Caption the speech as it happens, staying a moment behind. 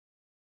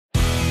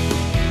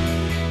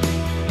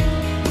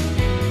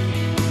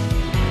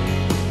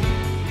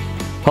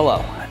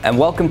Hello, and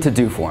welcome to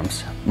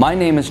doForms. My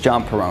name is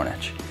John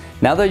Peronich.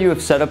 Now that you have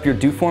set up your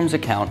doForms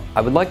account, I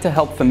would like to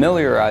help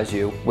familiarize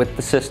you with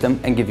the system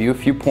and give you a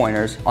few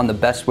pointers on the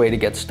best way to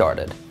get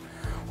started.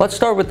 Let's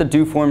start with the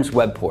doForms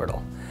web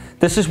portal.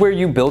 This is where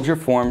you build your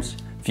forms,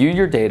 view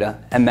your data,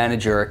 and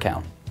manage your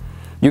account.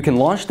 You can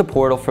launch the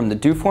portal from the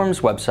doForms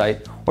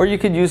website, or you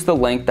could use the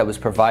link that was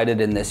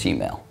provided in this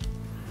email.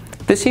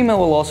 This email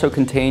will also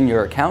contain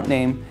your account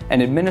name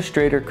and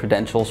administrator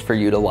credentials for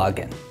you to log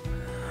in.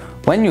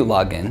 When you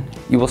log in,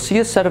 you will see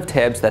a set of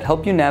tabs that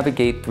help you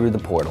navigate through the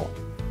portal.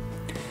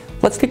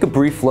 Let's take a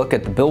brief look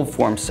at the Build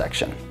Forms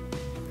section.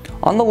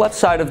 On the left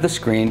side of the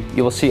screen,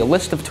 you will see a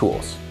list of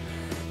tools.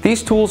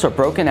 These tools are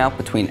broken out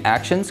between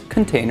actions,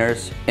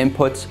 containers,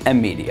 inputs, and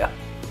media.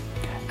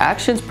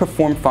 Actions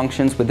perform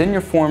functions within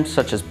your forms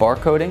such as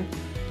barcoding,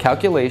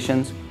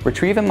 calculations,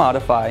 retrieve and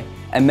modify,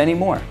 and many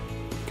more.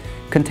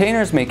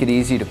 Containers make it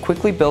easy to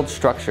quickly build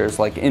structures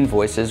like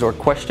invoices or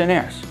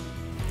questionnaires.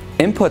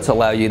 Inputs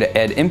allow you to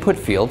add input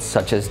fields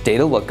such as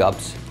data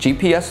lookups,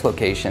 GPS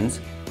locations,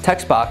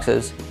 text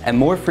boxes, and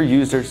more for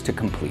users to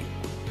complete.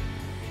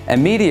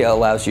 And media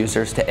allows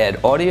users to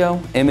add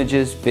audio,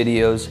 images,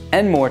 videos,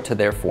 and more to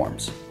their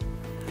forms.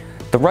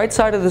 The right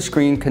side of the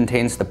screen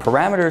contains the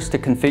parameters to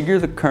configure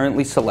the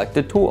currently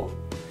selected tool.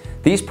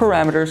 These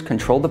parameters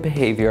control the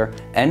behavior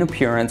and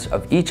appearance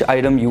of each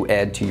item you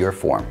add to your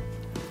form.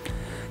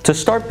 To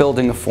start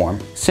building a form,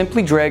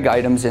 simply drag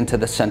items into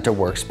the center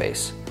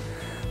workspace.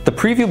 The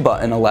preview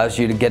button allows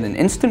you to get an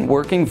instant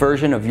working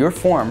version of your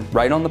form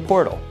right on the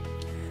portal.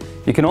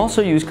 You can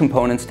also use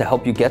components to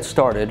help you get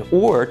started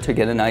or to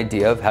get an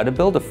idea of how to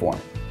build a form.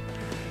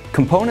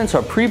 Components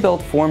are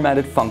pre-built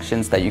formatted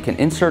functions that you can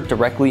insert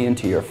directly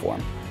into your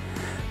form.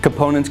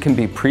 Components can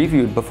be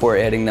previewed before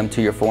adding them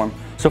to your form,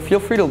 so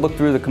feel free to look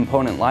through the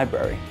component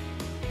library.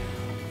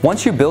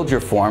 Once you build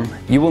your form,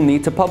 you will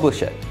need to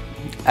publish it.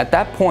 At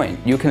that point,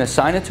 you can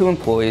assign it to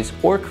employees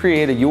or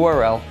create a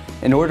URL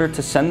in order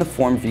to send the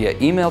form via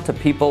email to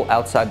people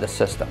outside the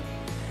system.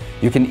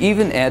 You can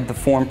even add the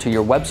form to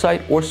your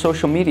website or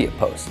social media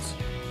posts.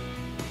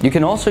 You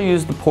can also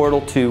use the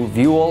portal to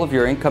view all of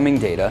your incoming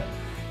data,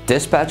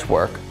 dispatch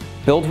work,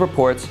 build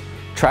reports,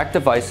 track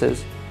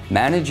devices,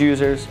 manage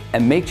users,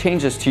 and make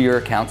changes to your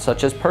account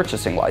such as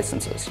purchasing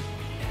licenses.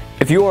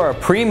 If you are a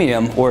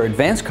premium or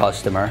advanced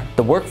customer,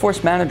 the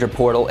Workforce Manager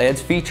portal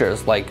adds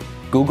features like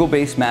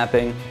Google-based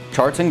mapping,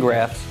 charts and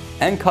graphs,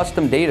 and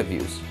custom data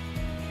views.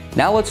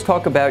 Now let's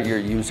talk about your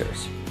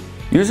users.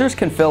 Users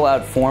can fill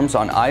out forms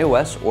on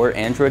iOS or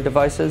Android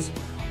devices,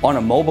 on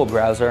a mobile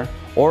browser,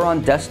 or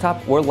on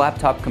desktop or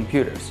laptop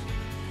computers.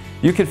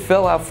 You could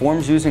fill out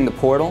forms using the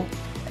portal,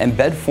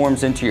 embed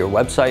forms into your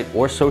website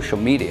or social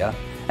media,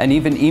 and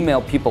even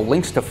email people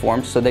links to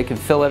forms so they can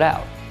fill it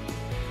out.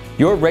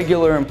 Your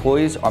regular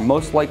employees are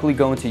most likely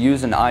going to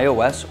use an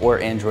iOS or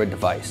Android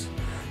device.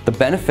 The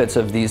benefits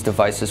of these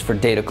devices for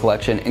data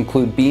collection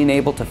include being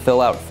able to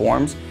fill out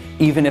forms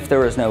even if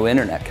there is no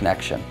internet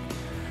connection.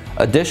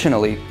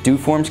 Additionally,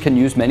 doForms can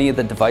use many of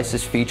the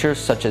device's features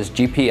such as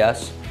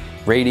GPS,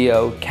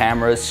 radio,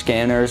 cameras,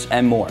 scanners,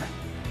 and more.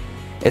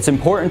 It's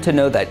important to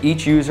know that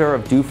each user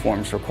of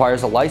doForms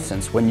requires a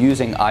license when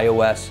using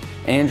iOS,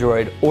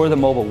 Android, or the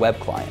mobile web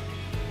client.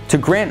 To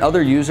grant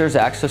other users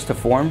access to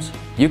forms,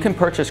 you can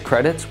purchase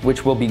credits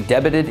which will be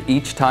debited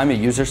each time a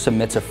user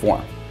submits a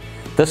form.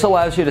 This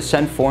allows you to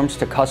send forms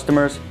to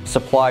customers,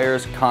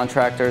 suppliers,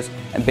 contractors,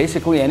 and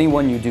basically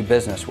anyone you do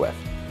business with.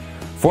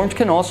 Forms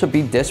can also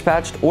be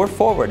dispatched or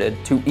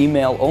forwarded to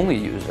email-only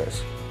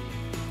users.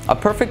 A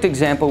perfect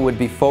example would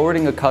be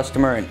forwarding a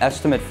customer an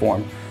estimate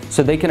form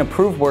so they can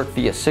approve work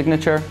via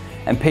signature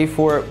and pay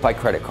for it by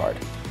credit card.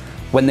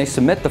 When they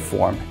submit the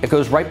form, it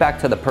goes right back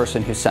to the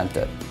person who sent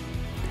it.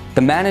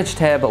 The Manage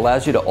tab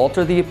allows you to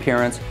alter the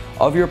appearance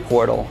of your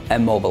portal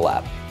and mobile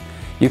app.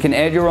 You can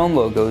add your own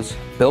logos,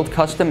 build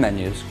custom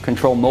menus,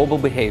 control mobile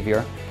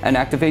behavior, and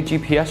activate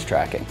GPS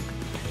tracking.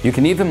 You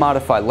can even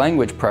modify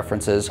language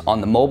preferences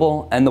on the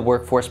mobile and the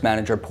Workforce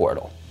Manager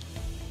portal.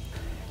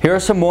 Here are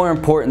some more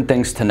important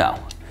things to know.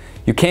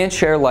 You can't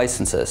share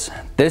licenses.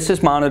 This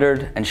is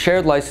monitored, and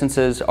shared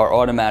licenses are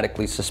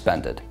automatically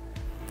suspended.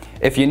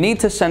 If you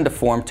need to send a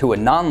form to a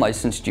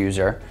non-licensed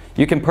user,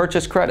 you can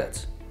purchase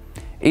credits.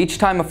 Each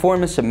time a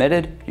form is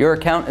submitted, your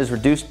account is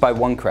reduced by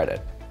 1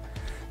 credit.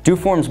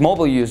 doForms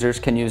mobile users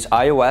can use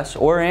iOS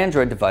or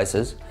Android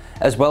devices,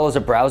 as well as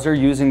a browser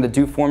using the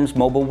doForms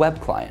mobile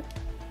web client.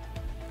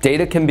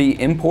 Data can be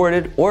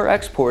imported or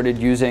exported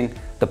using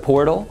the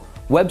portal,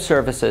 web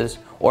services,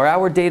 or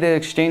our data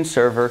exchange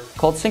server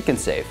called Sync and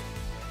Save.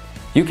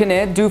 You can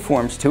add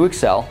doForms to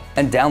Excel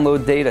and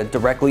download data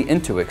directly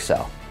into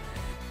Excel.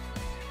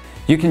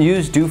 You can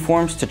use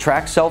doForms to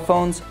track cell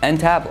phones and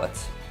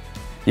tablets.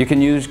 You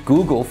can use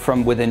Google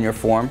from within your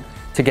form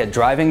to get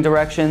driving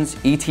directions,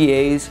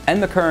 ETAs,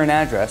 and the current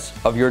address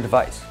of your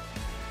device.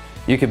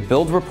 You could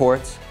build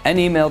reports and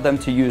email them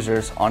to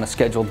users on a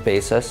scheduled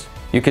basis.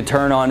 You could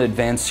turn on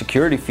advanced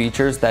security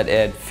features that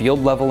add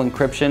field-level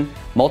encryption,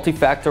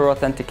 multi-factor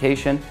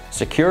authentication,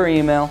 secure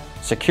email,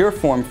 secure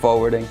form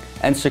forwarding,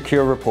 and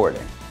secure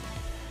reporting.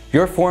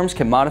 Your forms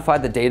can modify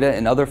the data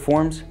in other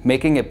forms,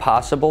 making it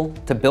possible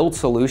to build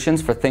solutions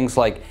for things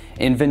like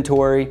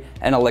inventory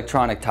and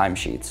electronic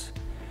timesheets.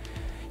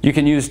 You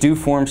can use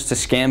doForms to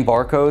scan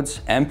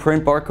barcodes and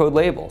print barcode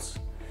labels.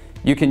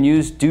 You can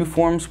use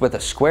doForms with a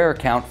Square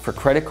account for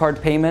credit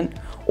card payment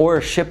or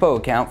a Shippo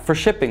account for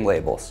shipping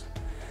labels.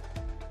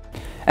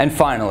 And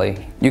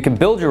finally, you can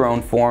build your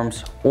own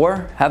forms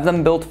or have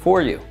them built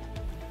for you.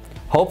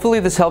 Hopefully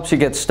this helps you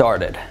get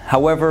started.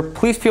 However,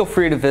 please feel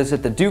free to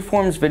visit the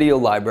doForms video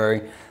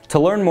library to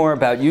learn more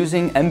about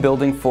using and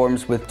building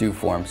forms with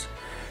doForms.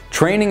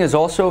 Training is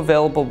also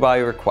available by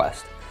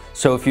request.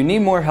 So if you need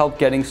more help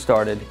getting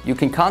started, you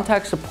can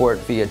contact support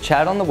via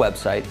chat on the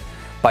website,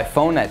 by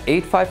phone at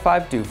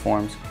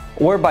 855-doForms,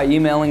 or by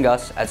emailing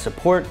us at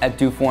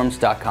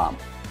support@doforms.com.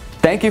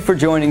 Thank you for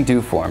joining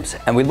doForms,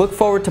 and we look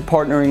forward to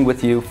partnering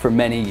with you for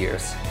many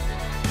years.